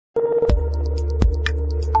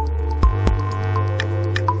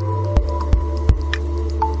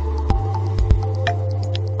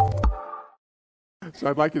So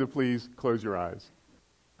I'd like you to please close your eyes.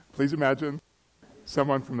 Please imagine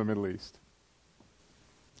someone from the Middle East.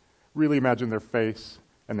 Really imagine their face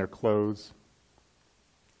and their clothes.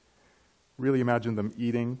 Really imagine them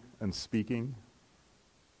eating and speaking.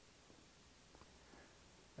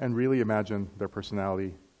 And really imagine their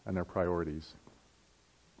personality and their priorities.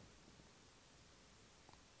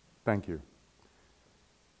 Thank you.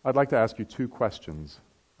 I'd like to ask you 2 questions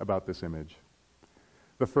about this image.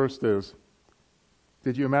 The first is,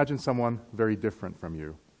 did you imagine someone very different from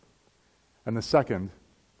you? And the second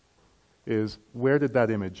is, where did that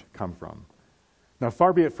image come from? Now,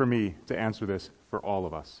 far be it for me to answer this for all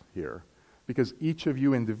of us here, because each of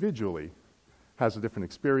you individually has a different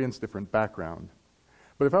experience, different background.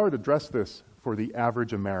 But if I were to address this for the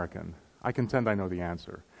average American, I contend I know the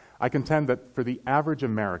answer. I contend that for the average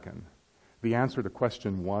American, the answer to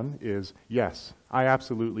question 1 is, yes, I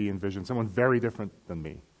absolutely envision someone very different than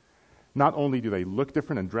me. Not only do they look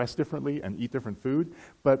different and dress differently and eat different food,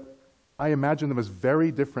 but I imagine them as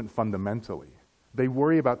very different fundamentally. They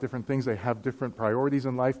worry about different things, they have different priorities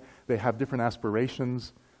in life, they have different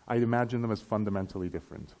aspirations. I imagine them as fundamentally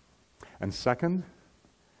different. And second,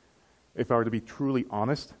 if I were to be truly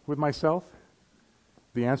honest with myself,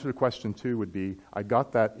 the answer to question 2 would be, I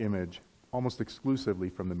got that image almost exclusively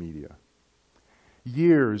from the media.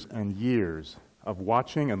 Years and years of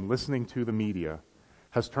watching and listening to the media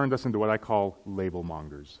has turned us into what I call label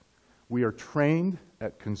mongers. We are trained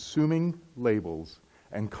at consuming labels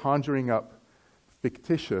and conjuring up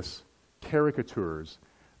fictitious caricatures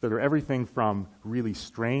that are everything from really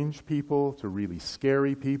strange people to really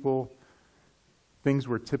scary people, things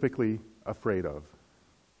we're typically afraid of.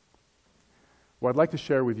 What I'd like to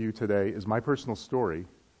share with you today is my personal story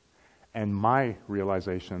and my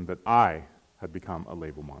realization that I had become a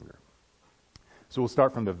label monger. So we'll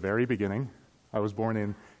start from the very beginning. I was born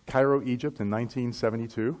in Cairo, Egypt in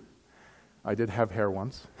 1972. I did have hair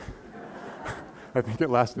once. I think it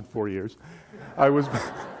lasted 4 years.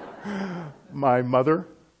 My mother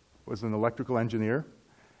was an electrical engineer,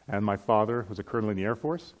 and my father was a colonel in the Air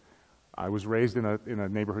Force. I was raised in a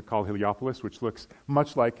neighborhood called Heliopolis, which looks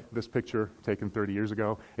much like this picture taken 30 years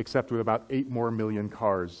ago, except with about 8 more million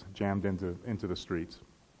cars jammed into the streets.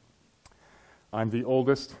 I'm the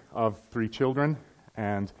oldest of 3 children,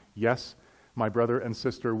 and yes, my brother and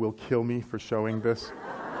sister will kill me for showing this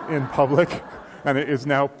in public, and it is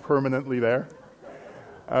now permanently there.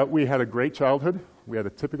 We had a great childhood. We had a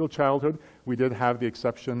typical childhood. We did have the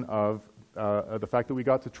exception of the fact that we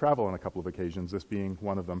got to travel on a couple of occasions, this being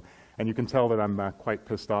one of them. And you can tell that I'm quite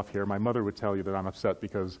pissed off here. My mother would tell you that I'm upset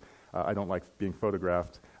because I don't like being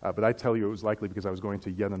photographed, but I tell you it was likely because I was going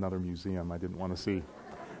to yet another museum I didn't want to see.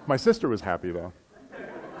 My sister was happy, though.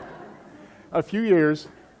 A few years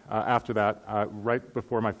after that, right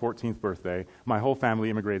before my 14th birthday, my whole family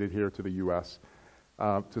immigrated here to the U.S.,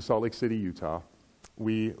 to Salt Lake City, Utah.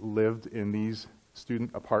 We lived in these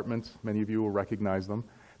student apartments. Many of you will recognize them.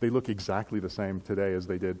 They look exactly the same today as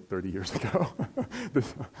they did 30 years ago,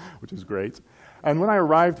 which is great. And when I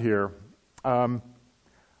arrived here,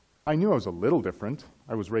 I knew I was a little different.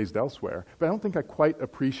 I was raised elsewhere, but I don't think I quite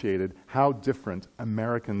appreciated how different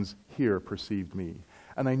Americans here perceived me.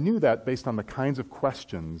 And I knew that based on the kinds of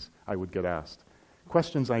questions I would get asked.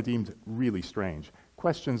 Questions I deemed really strange.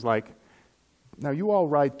 Questions like, now you all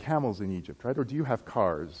ride camels in Egypt, right? Or do you have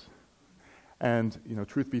cars? And, you know,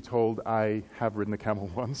 truth be told, I have ridden a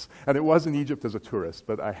camel once, and it was in Egypt as a tourist,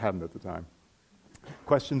 but I hadn't at the time.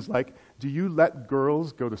 Questions like, do you let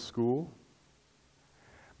girls go to school?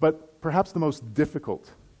 But perhaps the most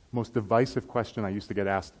difficult, most divisive question I used to get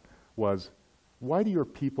asked was, why do your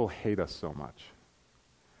people hate us so much?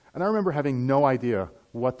 And I remember having no idea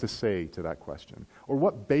what to say to that question, or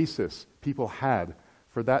what basis people had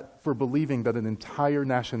for believing that an entire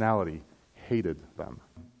nationality hated them.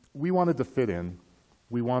 We wanted to fit in.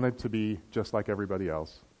 We wanted to be just like everybody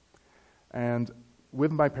else. And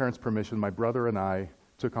with my parents' permission, my brother and I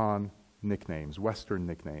took on nicknames, Western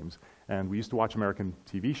nicknames. And we used to watch American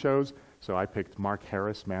TV shows, so I picked Mark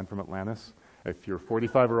Harris, Man from Atlantis. If you're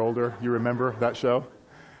 45 or older, you remember that show.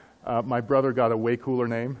 My brother got a way cooler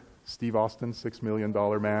name, Steve Austin, $6 Million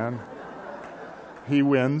Man. He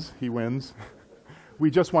wins.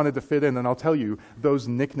 We just wanted to fit in, and I'll tell you, those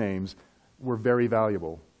nicknames were very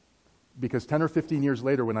valuable. Because 10 or 15 years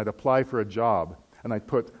later, when I'd apply for a job, and I'd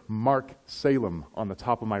put Mark Salem on the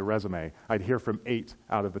top of my resume, I'd hear from 8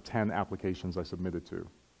 out of the 10 applications I submitted to.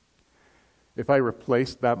 If I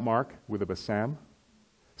replaced that Mark with a Bassam,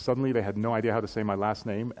 Suddenly they had no idea how to say my last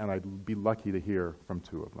name, and I'd be lucky to hear from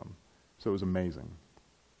 2 of them. So it was amazing.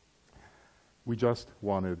 We just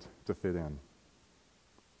wanted to fit in.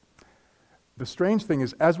 The strange thing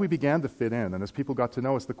is, as we began to fit in, and as people got to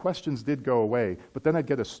know us, the questions did go away, but then I'd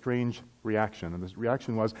get a strange reaction, and this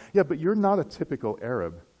reaction was, yeah, but you're not a typical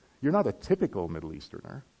Arab. You're not a typical Middle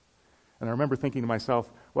Easterner. And I remember thinking to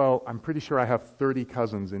myself, well, I'm pretty sure I have 30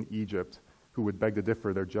 cousins in Egypt who would beg to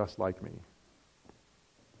differ. They're just like me.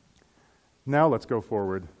 Now let's go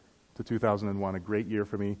forward to 2001, a great year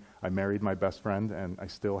for me. I married my best friend, and I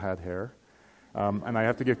still had hair. And I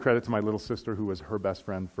have to give credit to my little sister, who was her best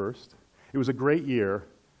friend first. It was a great year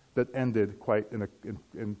that ended quite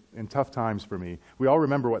in tough times for me. We all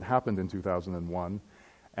remember what happened in 2001,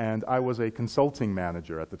 and I was a consulting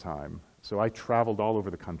manager at the time, so I traveled all over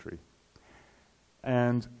the country.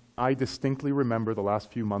 And I distinctly remember the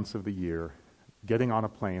last few months of the year getting on a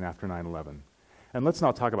plane after 9/11. And let's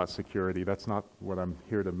not talk about security, that's not what I'm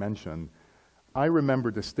here to mention. I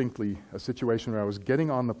remember distinctly a situation where I was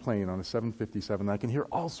getting on the plane on a 757, and I can hear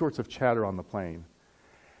all sorts of chatter on the plane.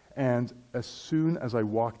 And as soon as I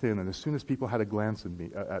walked in, and as soon as people had a glance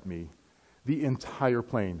at me, the entire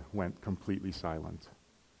plane went completely silent.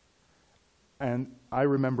 And I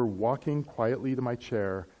remember walking quietly to my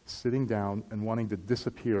chair, sitting down, and wanting to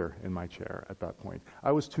disappear in my chair at that point.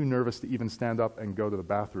 I was too nervous to even stand up and go to the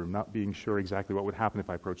bathroom, not being sure exactly what would happen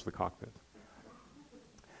if I approached the cockpit.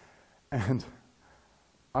 And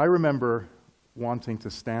I remember wanting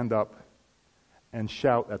to stand up and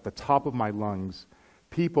shout at the top of my lungs,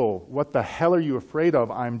 "People, what the hell are you afraid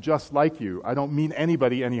of? I'm just like you. I don't mean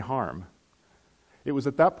anybody any harm." It was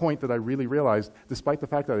at that point that I really realized, despite the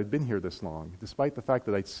fact that I'd been here this long, despite the fact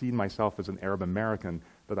that I'd seen myself as an Arab American,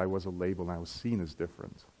 that I was a label and I was seen as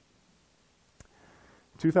different.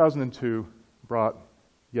 2002 brought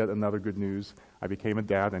yet another good news. I became a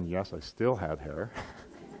dad, and yes, I still had hair.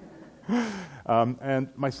 And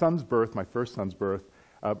my son's birth, my first son's birth,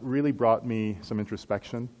 really brought me some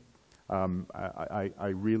introspection.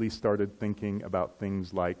 I really started thinking about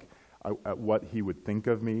things like what he would think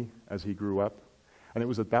of me as he grew up. And it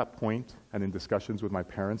was at that point, and in discussions with my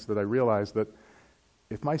parents, that I realized that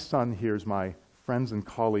if my son hears my friends and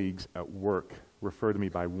colleagues at work refer to me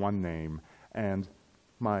by one name, and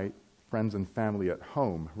my friends and family at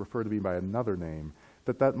home refer to me by another name,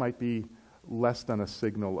 that might be less than a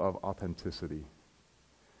signal of authenticity.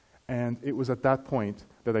 And it was at that point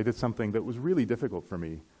that I did something that was really difficult for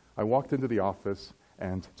me. I walked into the office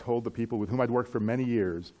and told the people with whom I'd worked for many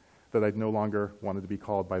years that I'd no longer wanted to be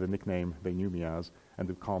called by the nickname they knew me as, and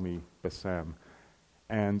to call me Bassam.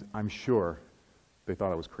 And I'm sure they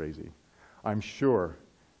thought I was crazy. I'm sure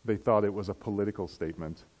they thought it was a political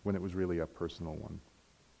statement when it was really a personal one.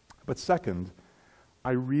 But second,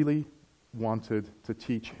 I really wanted to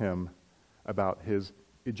teach him about his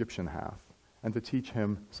Egyptian half, and to teach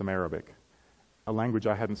him some Arabic, a language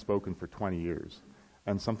I hadn't spoken for 20 years,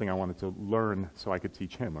 and something I wanted to learn so I could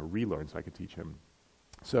teach him, or relearn so I could teach him.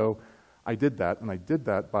 So I did that, and I did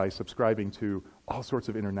that by subscribing to all sorts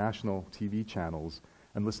of international TV channels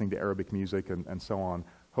and listening to Arabic music and so on,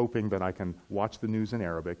 hoping that I can watch the news in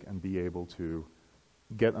Arabic and be able to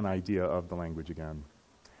get an idea of the language again.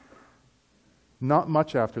 Not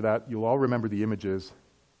much after that, you'll all remember the images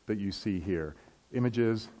that you see here,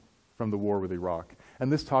 images from the war with Iraq.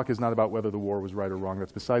 And this talk is not about whether the war was right or wrong,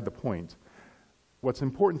 that's beside the point. What's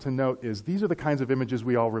important to note is these are the kinds of images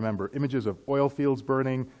we all remember. Images of oil fields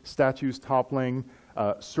burning, statues toppling,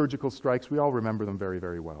 surgical strikes. We all remember them very,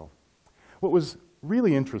 very well. What was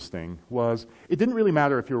really interesting was it didn't really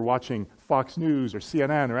matter if you were watching Fox News or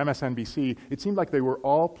CNN or MSNBC. It seemed like they were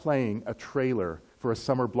all playing a trailer for a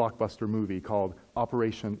summer blockbuster movie called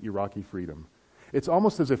Operation Iraqi Freedom. It's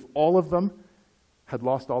almost as if all of them had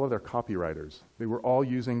lost all of their copywriters. They were all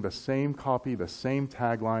using the same copy, the same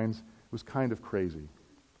taglines. It was kind of crazy.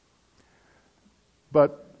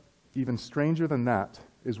 But even stranger than that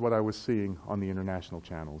is what I was seeing on the international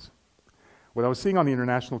channels. What I was seeing on the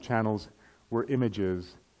international channels were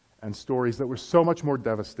images and stories that were so much more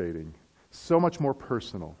devastating, so much more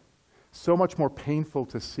personal, so much more painful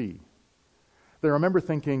to see. That I remember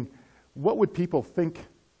thinking, what would people think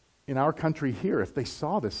in our country here if they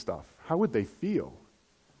saw this stuff? How would they feel?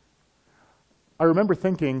 I remember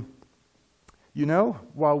thinking, you know,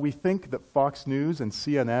 while we think that Fox News and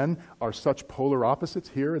CNN are such polar opposites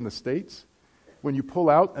here in the States, when you pull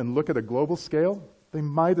out and look at a global scale, they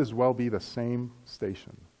might as well be the same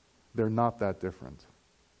station. They're not that different.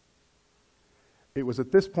 It was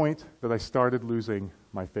at this point that I started losing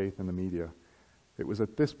my faith in the media. It was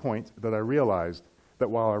at this point that I realized that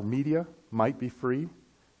while our media might be free,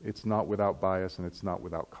 It's not without bias, and it's not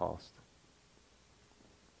without cost.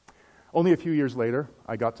 Only a few years later,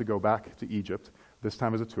 I got to go back to Egypt, this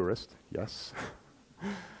time as a tourist, yes.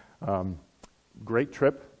 Great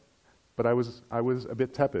trip, but I was a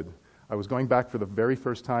bit tepid. I was going back for the very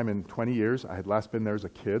first time in 20 years. I had last been there as a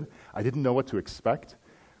kid. I didn't know what to expect.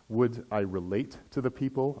 Would I relate to the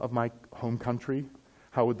people of my home country?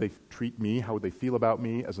 How would they treat me? How would they feel about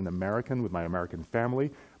me as an American with my American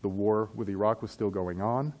family? The war with Iraq was still going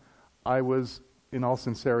on. I was, in all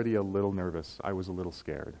sincerity, a little nervous. I was a little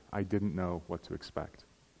scared. I didn't know what to expect.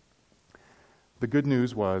 The good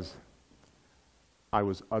news was I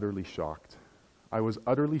was utterly shocked. I was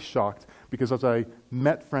utterly shocked because as I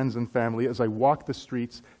met friends and family, as I walked the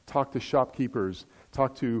streets, talked to shopkeepers,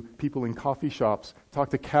 talked to people in coffee shops,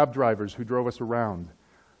 talked to cab drivers who drove us around,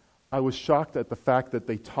 I was shocked at the fact that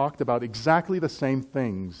they talked about exactly the same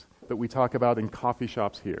things that we talk about in coffee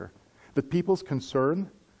shops here. That people's concern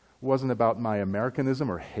wasn't about my Americanism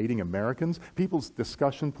or hating Americans. People's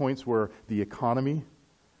discussion points were the economy,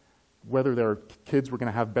 whether their kids were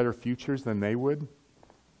going to have better futures than they would,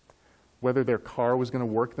 whether their car was going to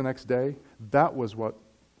work the next day. That was what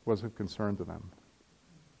was of concern to them.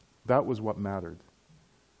 That was what mattered.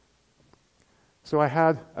 So I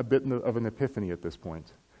had a bit of an epiphany at this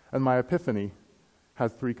point. And my epiphany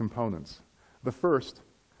had three components. The first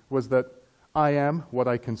was that I am what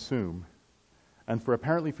I consume. And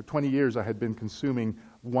apparently for 20 years I had been consuming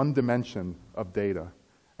one dimension of data.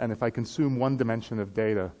 And if I consume one dimension of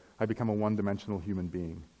data, I become a one-dimensional human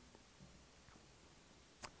being.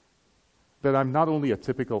 That I'm not only a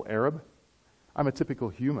typical Arab, I'm a typical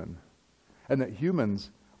human. And that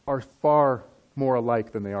humans are far more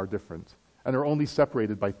alike than they are different, and are only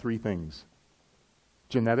separated by three things: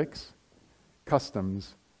 genetics,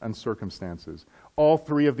 customs, and circumstances. All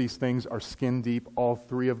three of these things are skin deep, all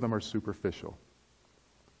three of them are superficial.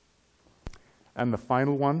 And the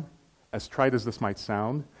final one, as trite as this might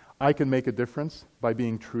sound, I can make a difference by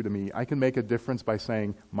being true to me. I can make a difference by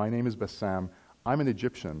saying, my name is Bassam, I'm an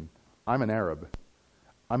Egyptian, I'm an Arab,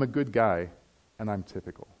 I'm a good guy, and I'm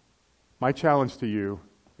typical. My challenge to you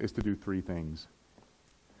is to do three things.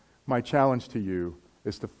 My challenge to you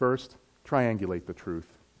is to first triangulate the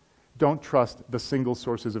truth. Don't trust the single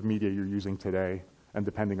sources of media you're using today and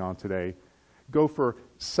depending on today. Go for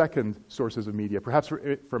second sources of media, perhaps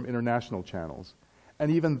from international channels. And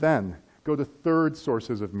even then, go to third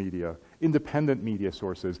sources of media, independent media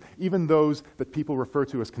sources, even those that people refer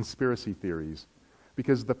to as conspiracy theories.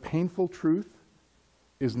 Because the painful truth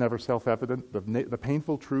is never self-evident. The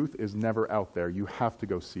painful truth is never out there. You have to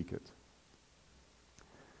go seek it.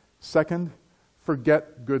 Second,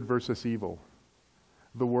 forget good versus evil.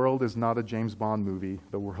 The world is not a James Bond movie.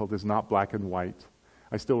 The world is not black and white.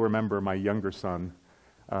 I still remember my younger son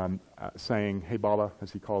saying, "Hey, Baba,"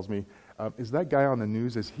 as he calls me, "is that guy on the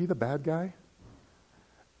news, is he the bad guy?"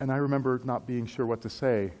 And I remember not being sure what to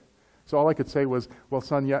say. So all I could say was, "Well,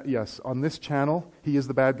 son, yes, on this channel, he is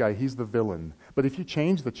the bad guy, he's the villain. But if you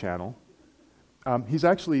change the channel, he's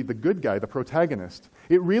actually the good guy, the protagonist.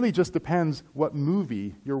 It really just depends what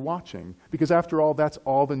movie you're watching, because after all, that's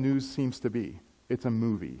all the news seems to be. It's a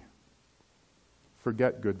movie."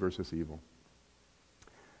 Forget good versus evil.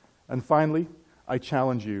 And finally, I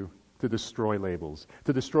challenge you to destroy labels.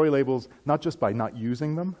 To destroy labels not just by not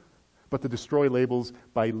using them, but to destroy labels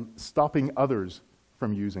by stopping others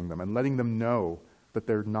from using them and letting them know that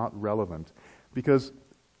they're not relevant. Because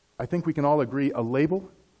I think we can all agree a label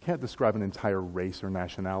can't describe an entire race or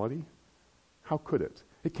nationality. How could it?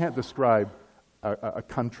 It can't describe a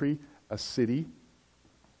country, a city.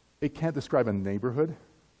 It can't describe a neighborhood.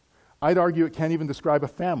 I'd argue it can't even describe a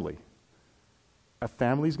family. A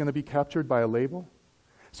family's going to be captured by a label?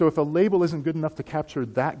 So if a label isn't good enough to capture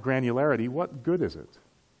that granularity, what good is it?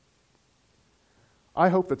 I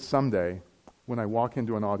hope that someday, when I walk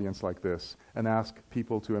into an audience like this and ask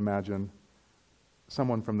people to imagine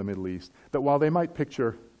someone from the Middle East, that while they might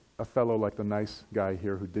picture a fellow like the nice guy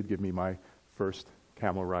here who did give me my first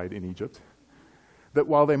camel ride in Egypt, that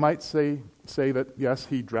while they might say that, yes,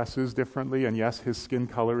 he dresses differently, and yes, his skin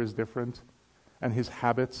color is different, and his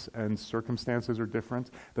habits and circumstances are different,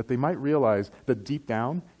 that they might realize that deep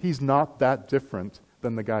down, he's not that different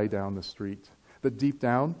than the guy down the street. That deep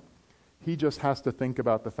down, he just has to think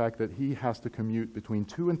about the fact that he has to commute between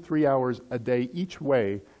 2 and 3 hours a day each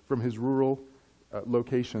way from his rural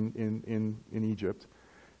location in Egypt,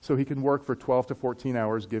 so he can work for 12 to 14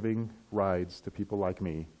 hours giving rides to people like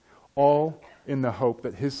me, all in the hope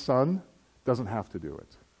that his son doesn't have to do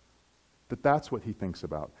it. That that's what he thinks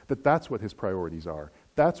about, that that's what his priorities are,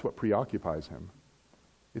 that's what preoccupies him.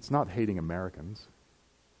 It's not hating Americans.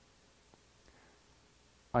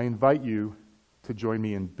 I invite you to join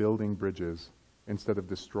me in building bridges instead of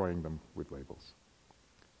destroying them with labels.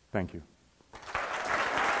 Thank you.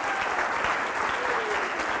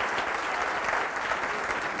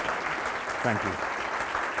 Thank you.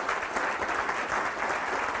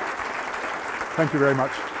 Thank you very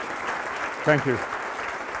much. Thank you.